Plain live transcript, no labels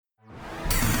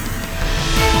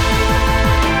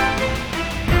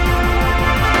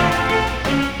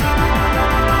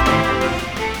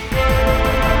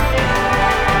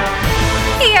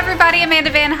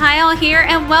all here,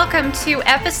 and welcome to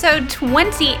episode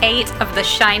 28 of the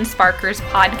Shine Sparkers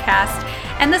podcast.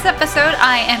 And this episode,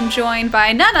 I am joined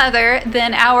by none other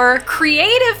than our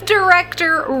creative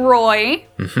director, Roy.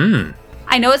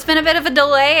 I know it's been a bit of a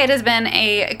delay. It has been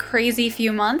a crazy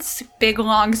few months, big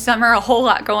long summer, a whole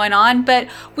lot going on, but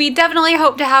we definitely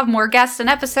hope to have more guests and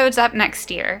episodes up next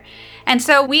year. And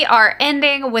so we are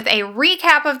ending with a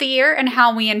recap of the year and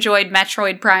how we enjoyed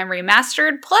Metroid Prime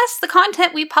Remastered, plus the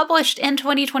content we published in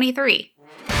 2023.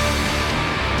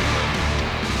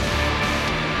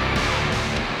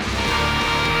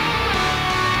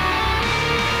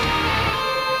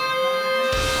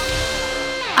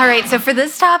 All right, so for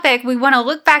this topic, we want to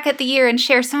look back at the year and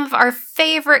share some of our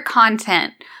favorite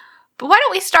content. But why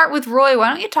don't we start with Roy? Why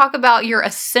don't you talk about your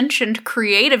ascensioned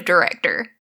creative director?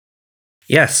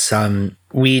 Yes,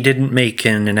 we didn't make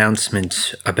an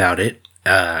announcement about it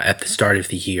at the start of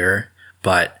the year,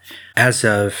 but as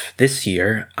of this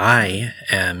year, I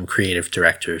am creative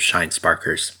director of Shine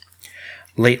Sparkers.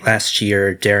 Late last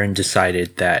year, Darren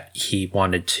decided that he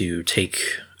wanted to take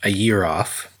a year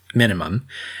off, minimum,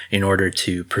 in order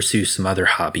to pursue some other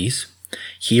hobbies.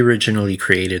 He originally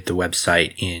created the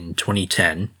website in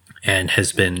 2010 and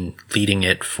has been leading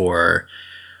it for,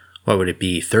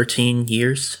 13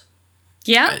 years?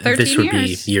 Yeah, 13 This would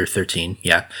years. be year 13,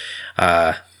 yeah.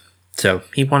 So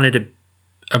he wanted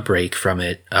a break from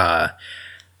it.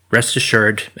 Rest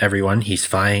assured, everyone, he's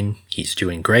fine. He's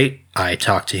doing great. I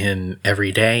talk to him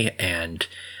every day, and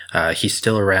he's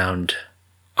still around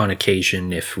on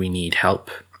occasion if we need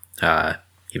help.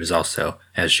 He was also,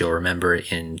 as you'll remember,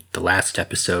 in the last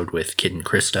episode with Kid and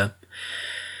Krista.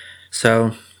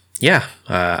 So, yeah,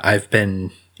 I've been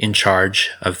in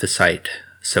charge of the site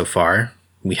so far.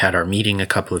 We had our meeting a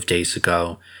couple of days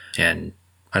ago, and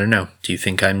I don't know, do you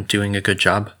think I'm doing a good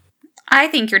job? I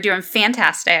think you're doing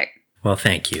fantastic. Well,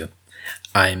 thank you.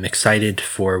 I'm excited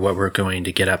for what we're going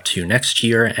to get up to next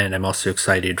year, and I'm also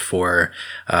excited for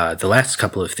the last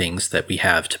couple of things that we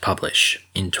have to publish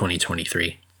in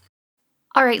 2023.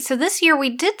 All right, so this year we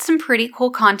did some pretty cool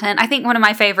content. I think one of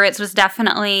my favorites was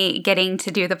definitely getting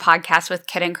to do the podcast with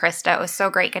Kid and Krista. It was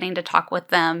so great getting to talk with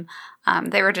them.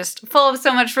 They were just full of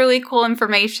so much really cool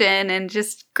information and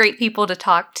just great people to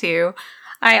talk to.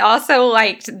 I also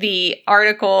liked the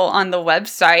article on the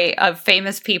website of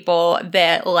famous people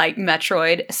that like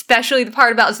Metroid, especially the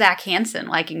part about Zach Hansen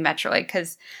liking Metroid,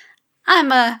 because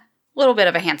I'm a little bit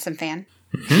of a Hansen fan.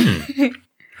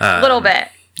 A little bit.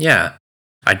 Yeah.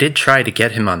 I did try to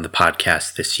get him on the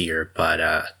podcast this year, but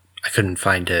I couldn't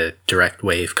find a direct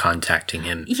way of contacting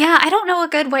him. Yeah, I don't know a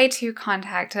good way to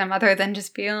contact him other than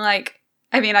just being like,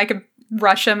 I could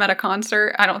rush him at a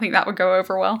concert. I don't think that would go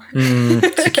over well.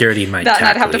 Security might tackle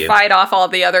I'd have to fight off all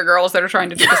the other girls that are trying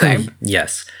to do the same.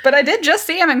 Yes. But I did just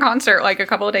see him in concert like a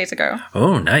couple of days ago.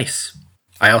 Oh, nice.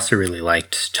 I also really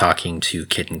liked talking to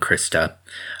Kid and Krista.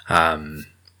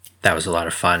 That was a lot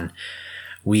of fun.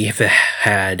 We've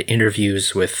had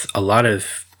interviews with a lot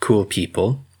of cool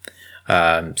people,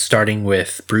 starting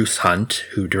with Bruce Hunt,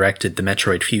 who directed the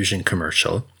Metroid Fusion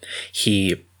commercial.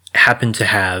 He happened to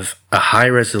have a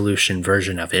high-resolution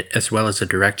version of it, as well as a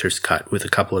director's cut with a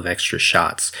couple of extra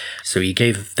shots. So he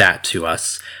gave that to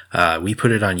us. We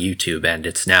put it on YouTube, and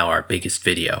it's now our biggest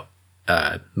video.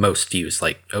 Most views,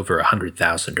 like over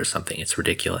 100,000 or something. It's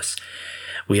ridiculous.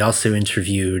 We also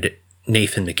interviewed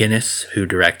Nathan McGuinness, who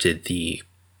directed the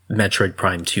Metroid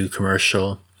Prime 2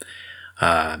 commercial,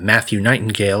 Matthew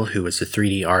Nightingale, who was a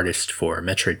 3D artist for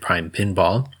Metroid Prime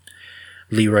Pinball,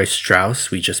 Leroy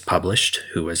Strauss, we just published,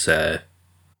 who was a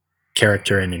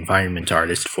character and environment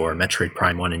artist for Metroid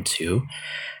Prime 1 and 2,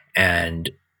 and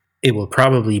it will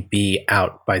probably be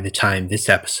out by the time this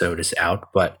episode is out,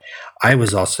 but I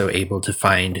was also able to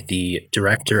find the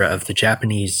director of the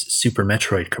Japanese Super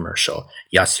Metroid commercial,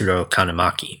 Yasuro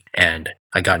Kanamaki, and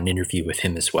I got an interview with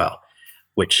him as well,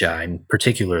 which I'm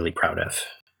particularly proud of,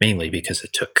 mainly because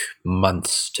it took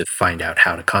months to find out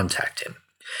how to contact him.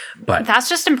 But that's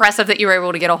just impressive that you were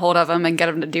able to get a hold of him and get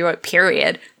him to do it,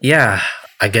 period. Yeah,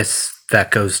 I guess that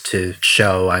goes to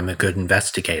show I'm a good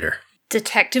investigator.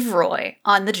 Detective Roy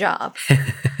on the job.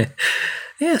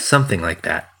 Yeah, something like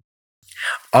that.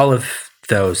 All of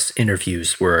those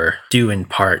interviews were due in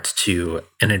part to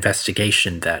an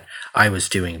investigation that I was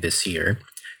doing this year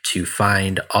to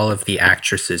find all of the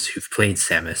actresses who've played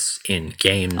Samus in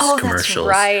games, commercials,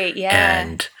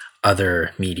 and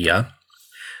other media.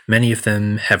 Many of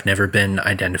them have never been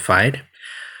identified,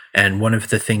 and one of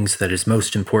the things that is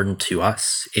most important to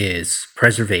us is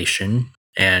preservation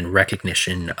and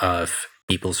recognition of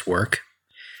people's work.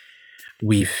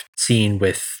 We've seen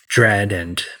with Dread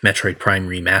and Metroid Prime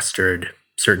Remastered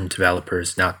certain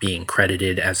developers not being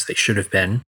credited as they should have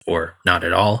been, or not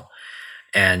at all.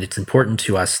 And it's important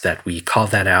to us that we call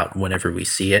that out whenever we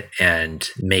see it and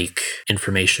make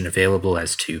information available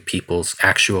as to people's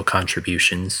actual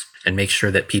contributions and make sure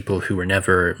that people who were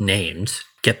never named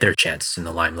get their chance in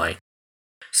the limelight.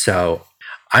 So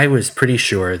I was pretty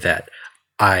sure that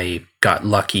I got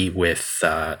lucky with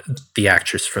the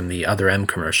actress from the Other M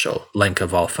commercial, Lenka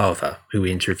Volfova, who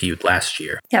we interviewed last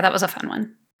year. Yeah, that was a fun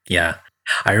one. Yeah.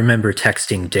 I remember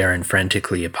texting Darren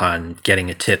frantically upon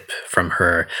getting a tip from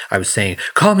her. I was saying,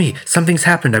 "Call me, something's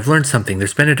happened, I've learned something,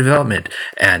 there's been a development."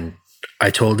 And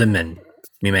I told him, and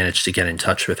we managed to get in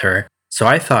touch with her. So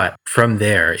I thought from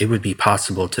there, it would be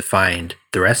possible to find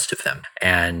the rest of them.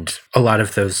 And a lot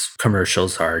of those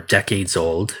commercials are decades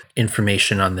old.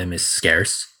 Information on them is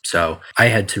scarce. So I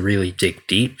had to really dig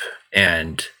deep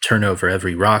and turn over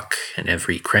every rock and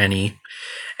every cranny.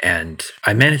 And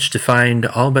I managed to find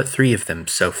all but 3 of them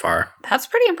so far. That's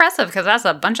pretty impressive because that's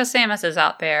a bunch of Samuses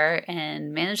out there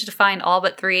and managed to find all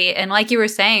but 3. And like you were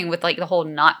saying with like the whole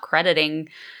not crediting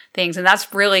things, and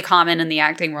that's really common in the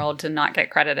acting world to not get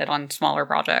credited on smaller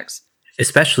projects.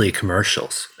 Especially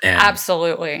commercials.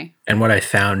 Absolutely. And what I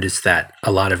found is that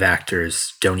a lot of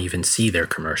actors don't even see their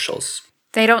commercials.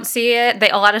 They don't see it.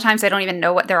 A lot of times they don't even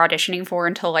know what they're auditioning for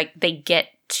until like they get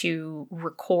to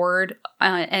record.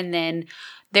 And then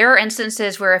there are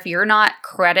instances where if you're not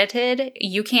credited,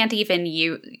 you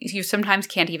sometimes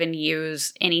can't even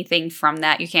use anything from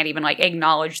that. You can't even like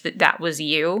acknowledge that that was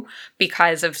you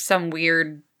because of some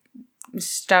weird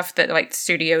stuff that like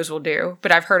studios will do.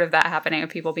 But I've heard of that happening, of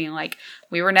people being like,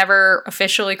 we were never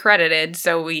officially credited,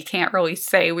 so we can't really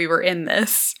say we were in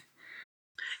this.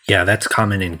 Yeah, that's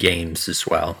common in games as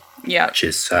well. Yeah. Which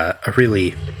is a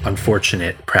really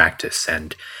unfortunate practice,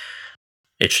 and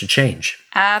it should change.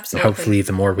 Absolutely. Hopefully,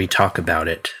 the more we talk about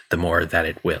it, the more that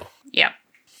it will. Yeah.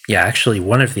 Yeah, actually,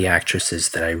 one of the actresses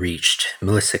that I reached,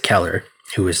 Melissa Keller,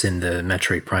 who was in the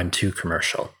Metroid Prime 2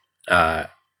 commercial,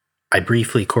 I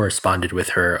briefly corresponded with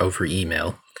her over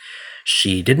email.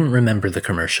 She didn't remember the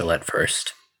commercial at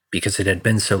first because it had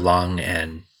been so long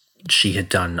and she had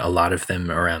done a lot of them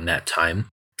around that time.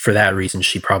 For that reason,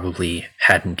 she probably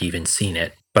hadn't even seen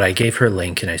it. But I gave her a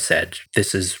link and I said,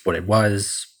 this is what it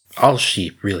was. All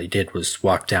she really did was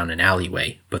walk down an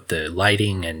alleyway, but the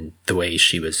lighting and the way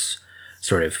she was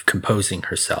sort of composing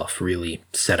herself really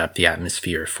set up the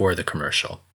atmosphere for the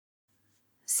commercial.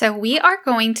 So we are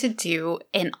going to do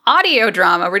an audio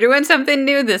drama. We're doing something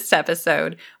new this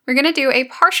episode. We're going to do a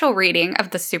partial reading of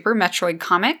the Super Metroid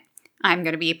comic. I'm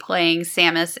going to be playing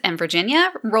Samus and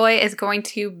Virginia. Roy is going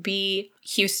to be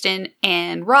Houston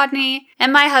and Rodney.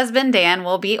 And my husband, Dan,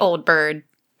 will be Old Bird.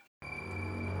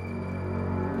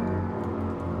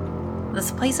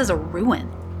 This place is a ruin.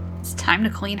 It's time to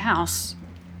clean house.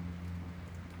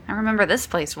 I remember this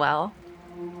place well.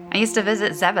 I used to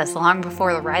visit Zebes long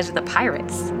before the rise of the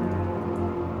pirates.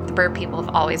 The bird people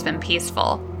have always been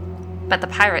peaceful, but the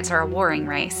pirates are a warring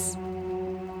race.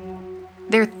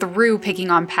 They're through picking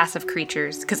on passive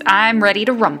creatures, because I'm ready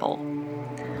to rumble.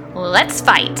 Let's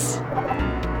fight!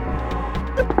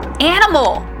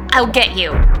 Animal! I'll get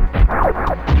you!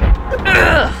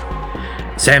 Ugh.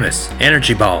 Samus,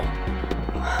 energy ball.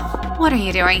 What are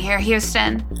you doing here,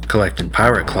 Houston? Collecting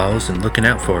pirate claws and looking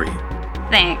out for you.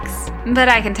 Thanks, but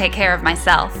I can take care of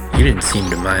myself. You didn't seem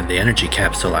to mind the energy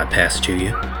capsule I passed to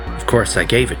you. Of course, I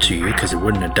gave it to you because it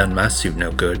wouldn't have done my suit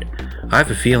no good. I have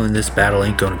a feeling this battle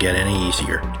ain't gonna get any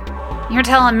easier. You're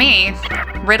telling me.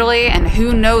 Ridley and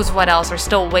who knows what else are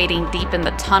still waiting deep in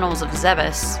the tunnels of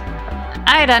Zebes.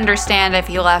 I'd understand if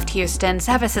you left Houston.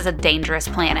 Zebes is a dangerous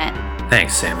planet.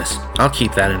 Thanks, Samus. I'll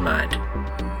keep that in mind.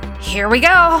 Here we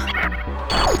go.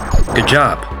 Good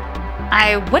job.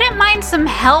 I wouldn't mind some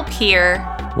help here.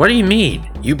 What do you mean?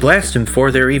 You blast them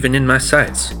before they're even in my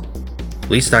sights. At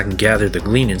least I can gather the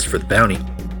gleanings for the bounty.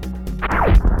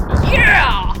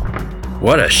 Yeah!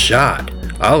 What a shot.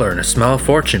 I'll earn a small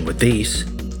fortune with these.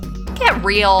 Get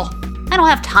real. I don't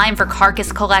have time for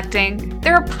carcass collecting.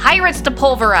 There are pirates to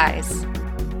pulverize.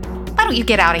 Why don't you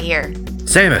get out of here?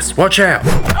 Samus, watch out!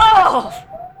 Oh!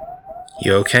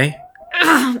 You okay?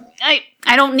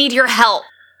 I don't need your help.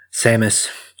 Samus,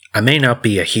 I may not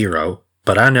be a hero,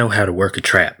 but I know how to work a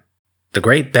trap. The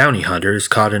great bounty hunter is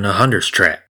caught in a hunter's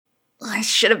trap. I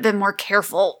should have been more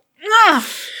careful.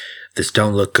 This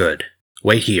don't look good.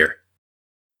 Wait here.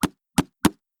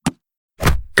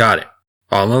 Got it.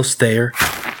 Almost there.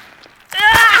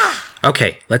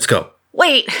 Okay, let's go.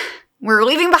 Wait, we're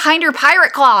leaving behind your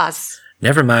pirate claws.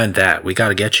 Never mind that. We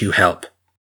gotta get you help.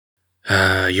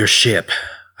 Your ship.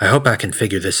 I hope I can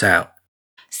figure this out.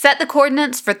 Set the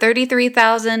coordinates for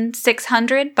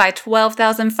 33,600 by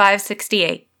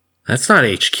 12,568. That's not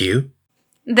HQ.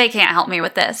 They can't help me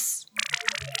with this.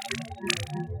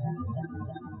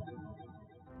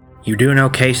 You doing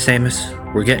okay, Samus?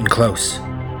 We're getting close.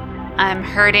 I'm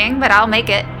hurting, but I'll make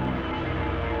it.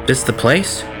 This the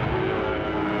place?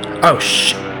 Oh,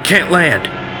 can't land.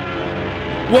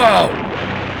 Whoa!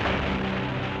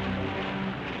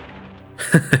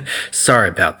 Sorry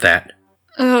about that.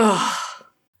 Ugh.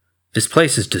 This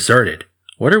place is deserted.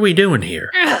 What are we doing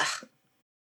here? Ugh.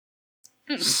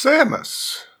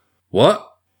 Samus, What?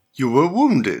 you were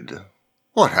wounded.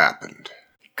 What happened?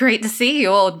 Great to see you,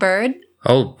 old bird.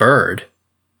 Old bird?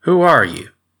 Who are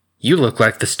you? You look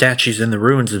like the statues in the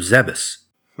ruins of Zebes.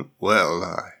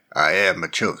 Well, I am a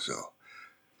Chozo.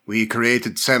 We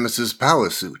created Samus's power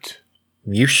suit.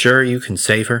 You sure you can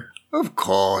save her? Of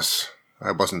course.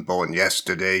 I wasn't born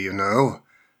yesterday, you know.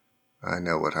 I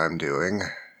know what I'm doing,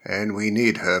 and we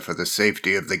need her for the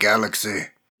safety of the galaxy.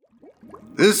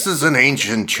 This is an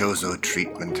ancient Chozo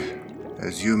treatment.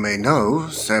 As you may know,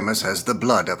 Samus has the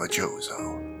blood of a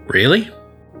Chozo. Really?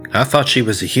 I thought she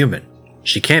was a human.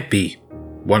 She can't be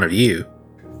one of you.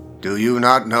 Do you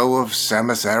not know of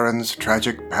Samus Aran's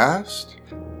tragic past?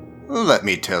 Let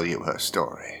me tell you her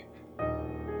story.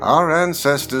 Our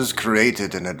ancestors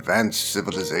created an advanced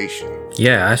civilization.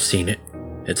 Yeah, I've seen it.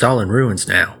 It's all in ruins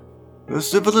now. The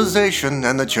civilization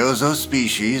and the Chozo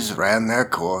species ran their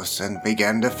course and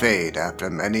began to fade after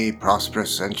many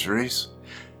prosperous centuries.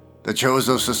 The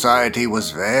Chozo society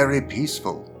was very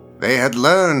peaceful. They had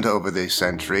learned over the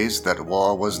centuries that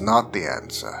war was not the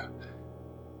answer.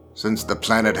 Since the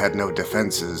planet had no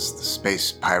defenses, the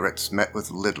space pirates met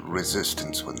with little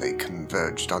resistance when they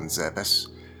converged on Zebes.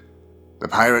 The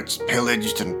pirates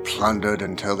pillaged and plundered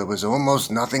until there was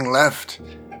almost nothing left.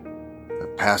 The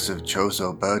passive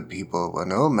Chozo bird people were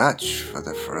no match for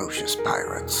the ferocious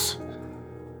pirates.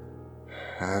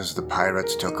 As the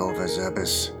pirates took over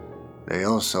Zebes, they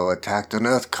also attacked an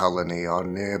Earth colony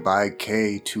on nearby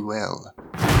K2L.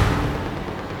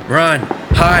 Run!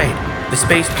 Hide! The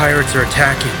space pirates are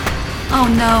attacking. Oh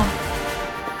no.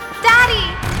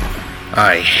 Daddy!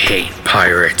 I hate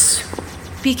pirates.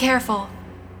 Be careful.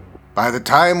 By the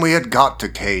time we had got to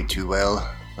K2L,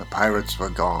 the pirates were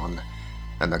gone,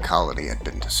 and the colony had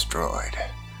been destroyed.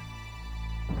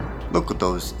 Look what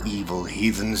those evil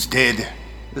heathens did.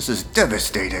 This is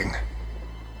devastating.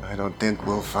 I don't think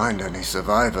we'll find any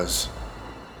survivors.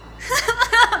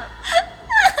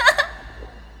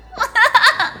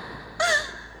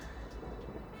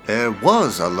 There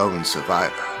was a lone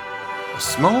survivor. A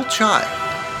small child.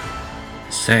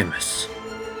 Samus.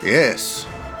 Yes.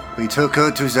 We took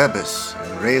her to Zebes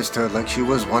and raised her like she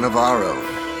was one of our own.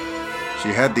 She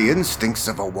had the instincts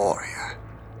of a warrior.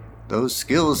 Those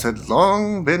skills had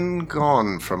long been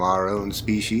gone from our own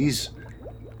species.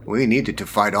 We needed to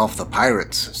fight off the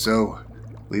pirates, so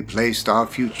we placed our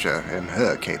future in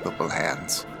her capable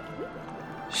hands.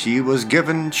 She was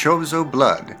given Chozo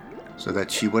blood so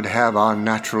that she would have our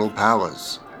natural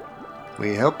powers.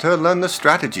 We helped her learn the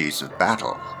strategies of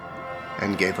battle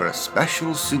and gave her a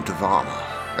special suit of armor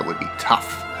that would be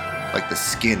tough, like the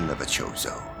skin of a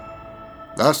Chozo.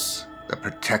 Thus, the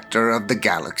protector of the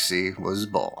galaxy was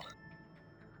born.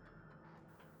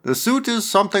 The suit is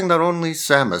something that only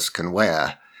Samus can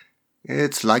wear.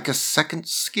 It's like a second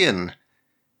skin.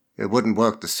 It wouldn't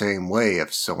work the same way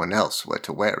if someone else were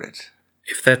to wear it.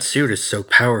 If that suit is so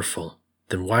powerful,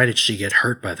 then why did she get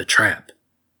hurt by the trap?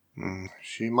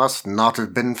 She must not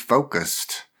have been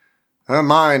focused. Her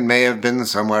mind may have been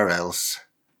somewhere else.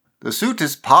 The suit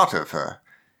is part of her.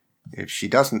 If she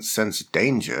doesn't sense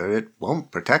danger, it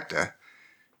won't protect her.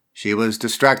 She was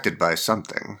distracted by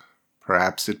something.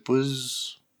 Perhaps it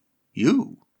was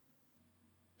you.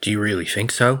 Do you really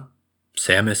think so?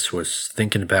 Samus was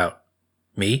thinking about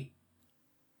me?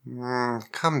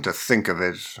 Come to think of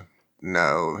it,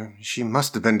 no. She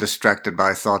must have been distracted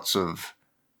by thoughts of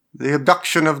the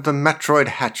abduction of the Metroid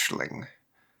hatchling.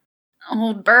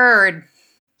 Old bird.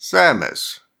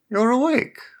 Samus, you're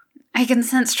awake. I can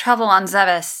sense trouble on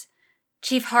Zebes.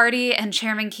 Chief Hardy and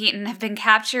Chairman Keaton have been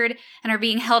captured and are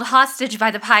being held hostage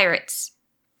by the pirates.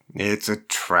 It's a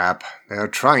trap. They're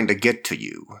trying to get to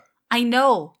you. I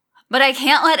know, but I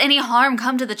can't let any harm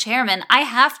come to the chairman. I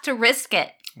have to risk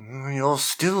it. You're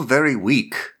still very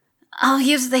weak. I'll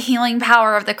use the healing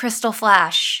power of the Crystal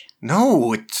Flash.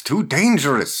 No, it's too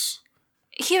dangerous.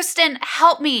 Houston,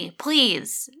 help me,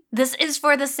 please. This is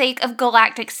for the sake of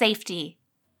galactic safety.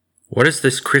 What is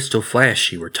this crystal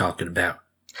flash you were talking about?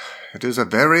 It is a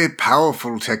very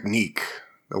powerful technique.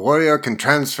 The warrior can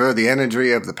transfer the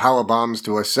energy of the power bombs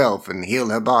to herself and heal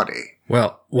her body.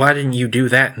 Well, why didn't you do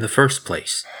that in the first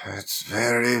place? It's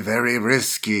very, very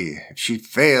risky. If she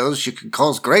fails, she could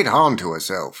cause great harm to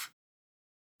herself.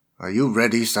 Are you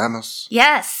ready, Samus?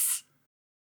 Yes.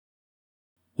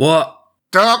 What?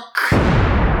 Duck!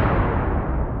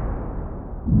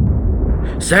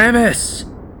 Samus!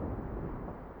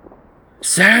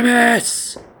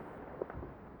 Samus!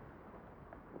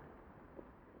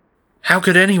 How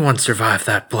could anyone survive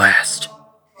that blast?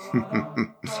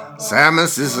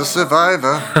 Samus is a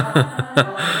survivor.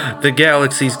 The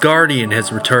galaxy's guardian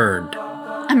has returned.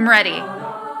 I'm ready.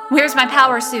 Where's my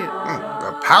power suit?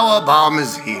 The power bomb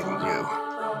has healed you.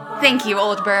 Thank you,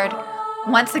 old bird.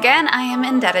 Once again, I am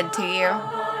indebted to you.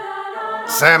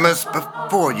 Samus,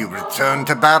 before you return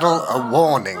to battle, a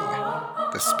warning.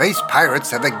 The space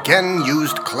pirates have again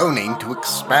used cloning to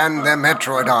expand their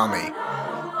Metroid army.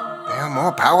 They are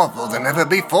more powerful than ever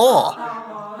before,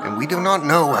 and we do not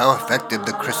know how effective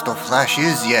the Crystal Flash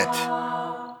is yet.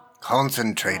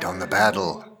 Concentrate on the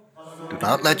battle. Do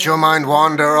not let your mind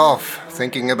wander off,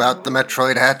 thinking about the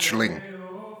Metroid hatchling.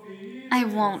 I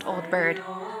won't, old bird.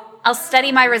 I'll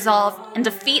steady my resolve and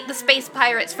defeat the space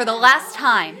pirates for the last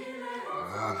time.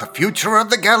 The future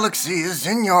of the galaxy is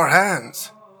in your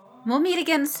hands. We'll meet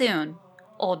again soon,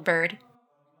 old bird.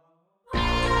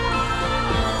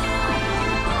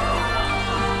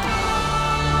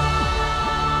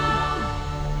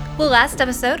 Well, last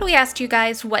episode, we asked you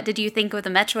guys what did you think of the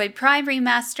Metroid Prime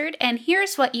Remastered, and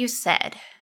here's what you said.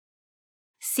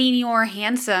 Senior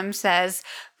Handsome says,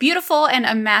 beautiful and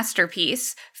a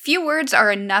masterpiece. Few words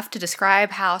are enough to describe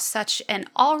how such an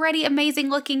already amazing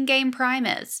looking game Prime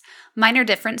is. Minor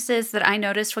differences that I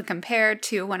noticed when compared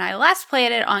to when I last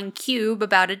played it on Cube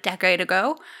about a decade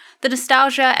ago. The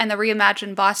nostalgia and the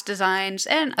reimagined boss designs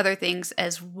and other things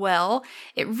as well.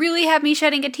 It really had me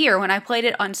shedding a tear when I played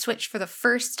it on Switch for the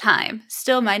first time.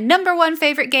 Still my number one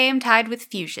favorite game, tied with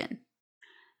Fusion.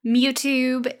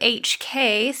 Mewtube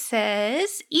HK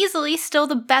says, easily still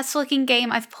the best looking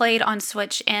game I've played on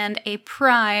Switch, and a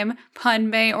prime, pun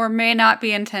may or may not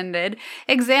be intended,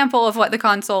 example of what the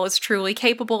console is truly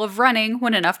capable of running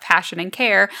when enough passion and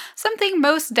care, something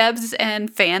most devs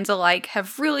and fans alike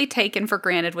have really taken for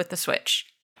granted with the Switch.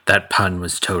 That pun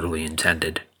was totally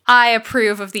intended. I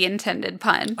approve of the intended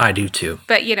pun. I do too.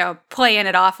 But, playing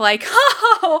it off like,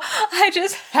 oh, I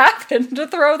just happened to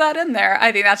throw that in there.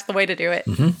 I think that's the way to do it.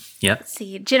 Mm-hmm. Yep. Let's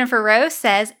see. Jennifer Rose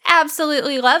says,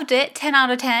 absolutely loved it. 10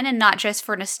 out of 10, and not just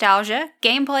for nostalgia.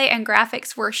 Gameplay and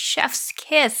graphics were chef's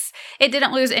kiss. It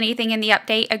didn't lose anything in the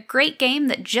update. A great game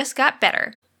that just got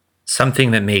better.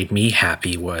 Something that made me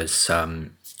happy was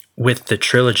with the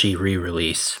trilogy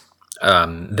re-release,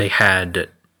 they had...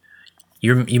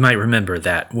 You might remember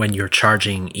that when you're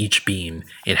charging each beam,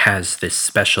 it has this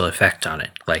special effect on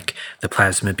it. Like the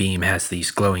plasma beam has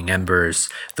these glowing embers,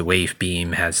 the wave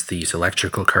beam has these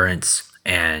electrical currents,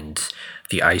 and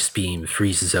the ice beam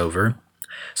freezes over.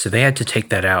 So they had to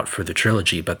take that out for the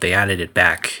trilogy, but they added it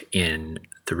back in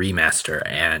the remaster,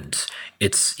 and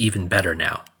it's even better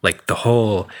now. Like the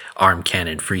whole arm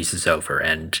cannon freezes over,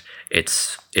 and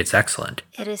it's excellent.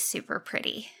 It is super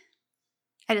pretty.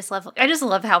 I just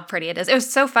love how pretty it is. It was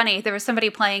so funny. There was somebody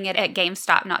playing it at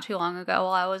GameStop not too long ago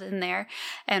while I was in there.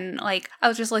 And I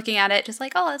was just looking at it, just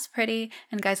like, oh, that's pretty.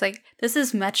 And the guy's like, this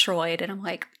is Metroid. And I'm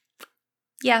like,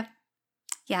 yeah,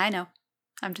 I know.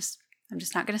 I'm just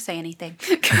not going to say anything.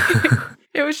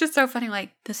 It was just so funny.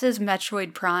 Like, this is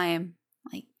Metroid Prime.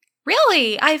 Like,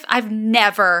 really? I've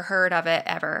never heard of it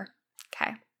ever.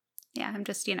 Okay. Yeah, I'm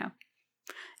just, in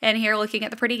here looking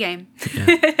at the pretty game.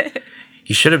 Yeah.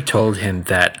 You should have told him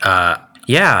that,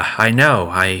 yeah, I know.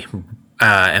 I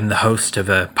am the host of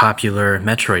a popular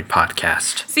Metroid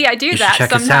podcast. See, I do that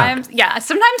sometimes. Yeah,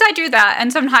 sometimes I do that,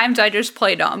 and sometimes I just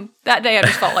play dumb. That day I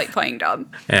just felt like playing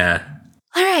dumb. Yeah.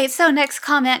 All right, so next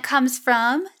comment comes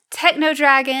from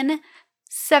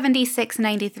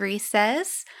TechnoDragon7693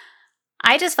 says,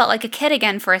 I just felt like a kid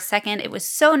again for a second. It was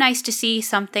so nice to see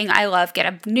something I love get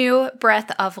a new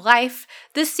breath of life.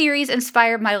 This series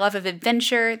inspired my love of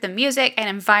adventure. The music and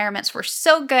environments were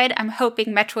so good. I'm hoping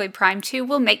Metroid Prime 2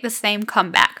 will make the same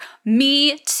comeback.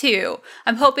 Me too.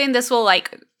 I'm hoping this will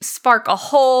spark a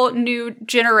whole new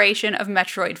generation of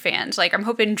Metroid fans. I'm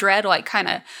hoping Dread kind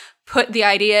of put the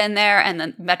idea in there, and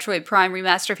then Metroid Prime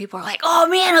Remaster people are like, oh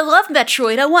man, I love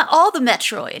Metroid. I want all the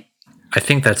Metroid. I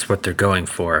think that's what they're going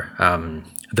for.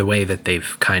 The way that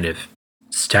they've kind of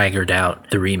staggered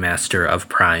out the remaster of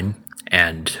Prime,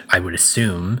 and I would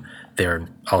assume they're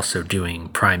also doing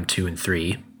Prime 2 and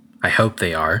 3. I hope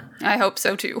they are. I hope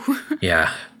so too.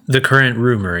 Yeah. The current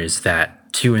rumor is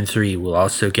that 2 and 3 will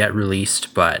also get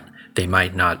released, but they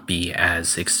might not be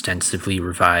as extensively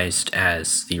revised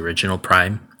as the original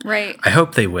Prime. Right. I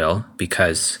hope they will,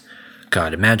 because,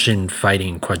 God, imagine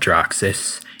fighting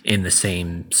Quadroxis in the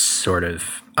same sort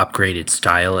of upgraded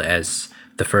style as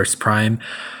the first Prime.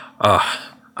 Oh,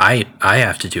 I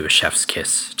have to do a chef's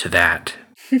kiss to that.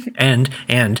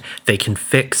 and they can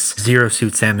fix Zero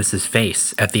Suit Samus's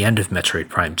face at the end of Metroid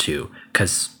Prime 2,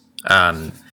 because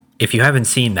if you haven't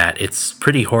seen that, it's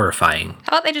pretty horrifying.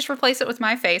 How about they just replace it with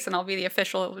my face and I'll be the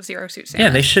official Zero Suit Samus? Yeah,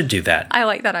 they should do that. I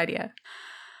like that idea.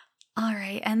 All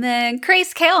right, and then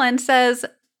Grace Kalen says,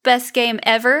 best game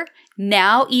ever,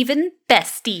 now even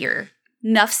bestier.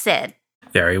 Nuff said.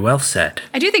 Very well said.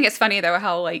 I do think it's funny, though,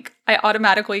 how, like, I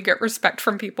automatically get respect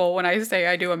from people when I say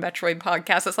I do a Metroid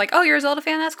podcast. It's like, oh, you're a Zelda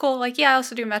fan? That's cool. Like, yeah, I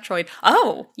also do Metroid.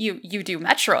 Oh, you do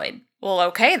Metroid. Well,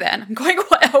 okay, then. I'm going,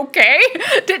 what? Okay?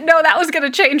 Didn't know that was going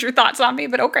to change your thoughts on me,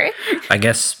 but okay. I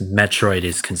guess Metroid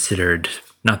is considered,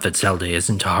 not that Zelda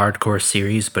isn't a hardcore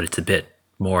series, but it's a bit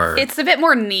more... It's a bit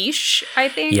more niche, I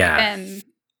think. Yeah. And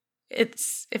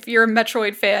it's, if you're a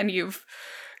Metroid fan, you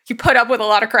put up with a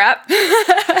lot of crap.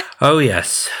 Oh,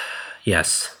 yes.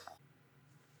 Yes.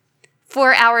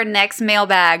 For our next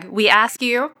mailbag, we ask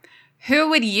you, who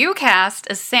would you cast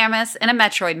as Samus in a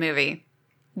Metroid movie?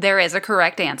 There is a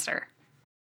correct answer.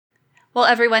 Well,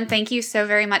 everyone, thank you so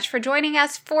very much for joining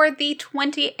us for the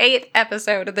 28th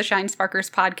episode of the Shine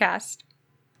Sparkers podcast.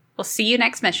 We'll see you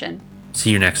next mission. See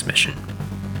you next mission.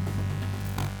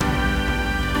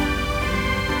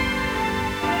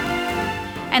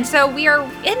 And so we are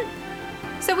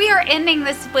ending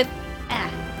this with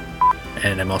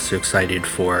And I'm also excited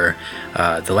for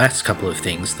the last couple of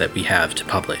things that we have to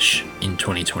publish in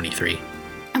 2023.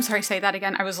 I'm sorry, say that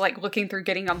again. I was like looking through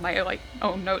getting on my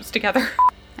own notes together.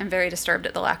 I'm very disturbed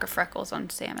at the lack of freckles on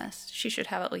Samus. She should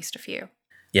have at least a few.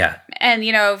 Yeah. And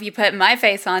if you put my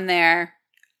face on there,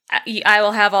 I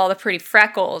will have all the pretty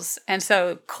freckles. And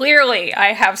so clearly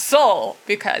I have soul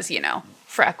because,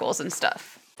 freckles and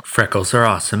stuff. Freckles are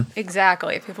awesome.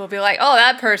 Exactly. People will be like, oh,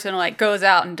 that person goes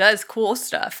out and does cool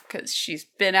stuff because she's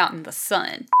been out in the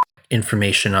sun.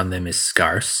 Information on them is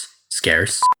scarce.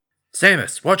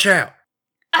 Samus, watch out!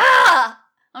 Ah!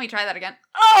 Let me try that again.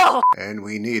 Oh! And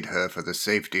we need her for the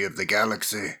safety of the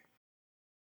galaxy.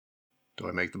 Do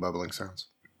I make the bubbling sounds?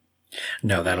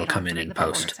 No, that'll come in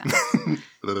post.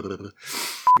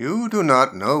 You do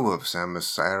not know of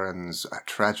Samus Aran's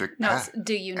tragic past. No,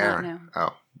 do you not know?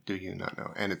 Oh, do you not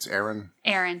know? And it's Aran?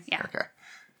 Aran, yeah. Okay.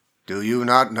 Do you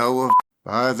not know of...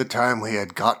 By the time we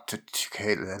had got to...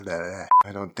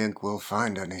 I don't think we'll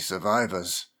find any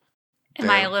survivors. Am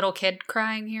I a little kid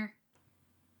crying here?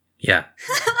 Yeah.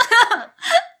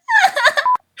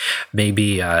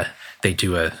 Maybe they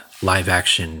do a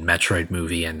live-action Metroid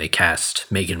movie and they cast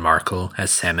Meghan Markle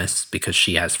as Samus because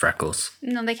she has freckles.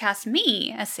 No, they cast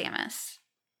me as Samus.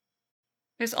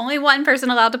 There's only one person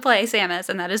allowed to play Samus,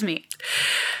 and that is me.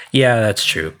 Yeah, that's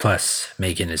true. Plus,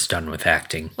 Megan is done with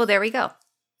acting. Well, there we go.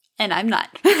 And I'm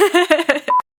not.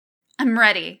 I'm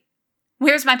ready.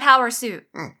 Where's my power suit?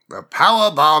 The power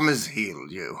bomb has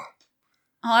healed you.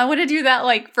 Oh, I want to do that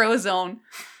like Frozone.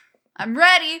 I'm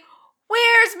ready.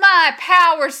 Where's my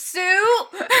power suit?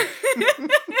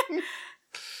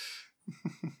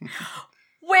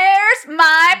 Where's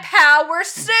my power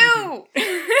suit?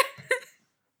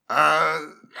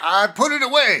 I put it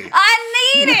away. I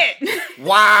need it.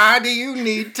 Why do you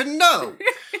need to know?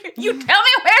 You tell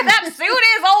me where that suit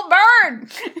is, old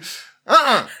bird.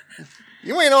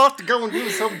 You ain't off to go and do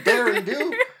some daring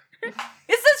do.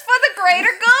 This is for the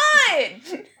greater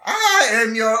good. I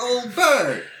am your old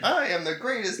bird. I am the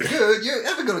greatest good you're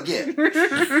ever gonna get. All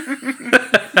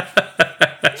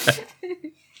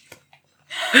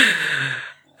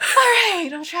right,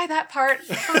 I'll try that part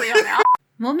for real now.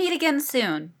 We'll meet again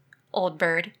soon, old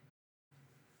bird.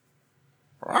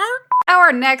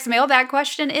 Our next mailbag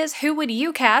question is, who would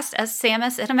you cast as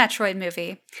Samus in a Metroid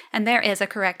movie? And there is a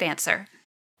correct answer.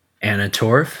 Anna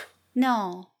Torv?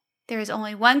 No, there is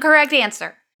only one correct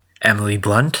answer. Emily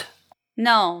Blunt?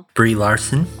 No. Brie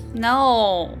Larson?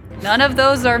 No, none of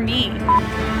those are me.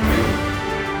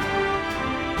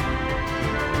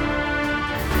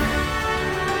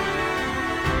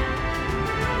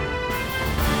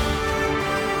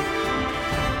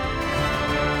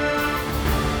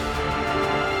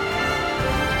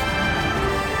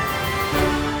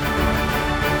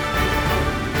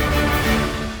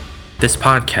 This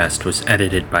podcast was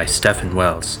edited by Stephen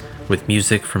Wells, with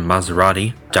music from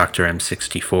Maserati, Dr.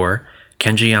 M64,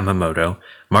 Kenji Yamamoto,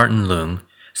 Martin Leung,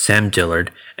 Sam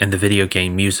Dillard, and the Video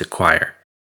Game Music Choir,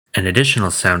 and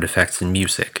additional sound effects and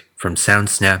music from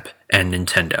SoundSnap and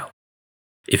Nintendo.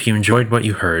 If you enjoyed what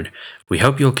you heard, we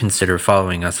hope you'll consider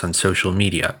following us on social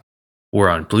media. We're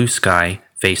on Blue Sky,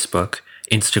 Facebook,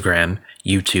 Instagram,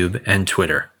 YouTube, and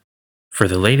Twitter. For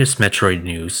the latest Metroid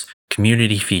news,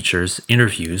 community features,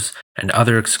 interviews, and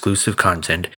other exclusive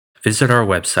content, visit our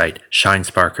website,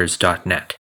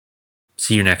 shinesparkers.net.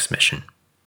 See you next mission.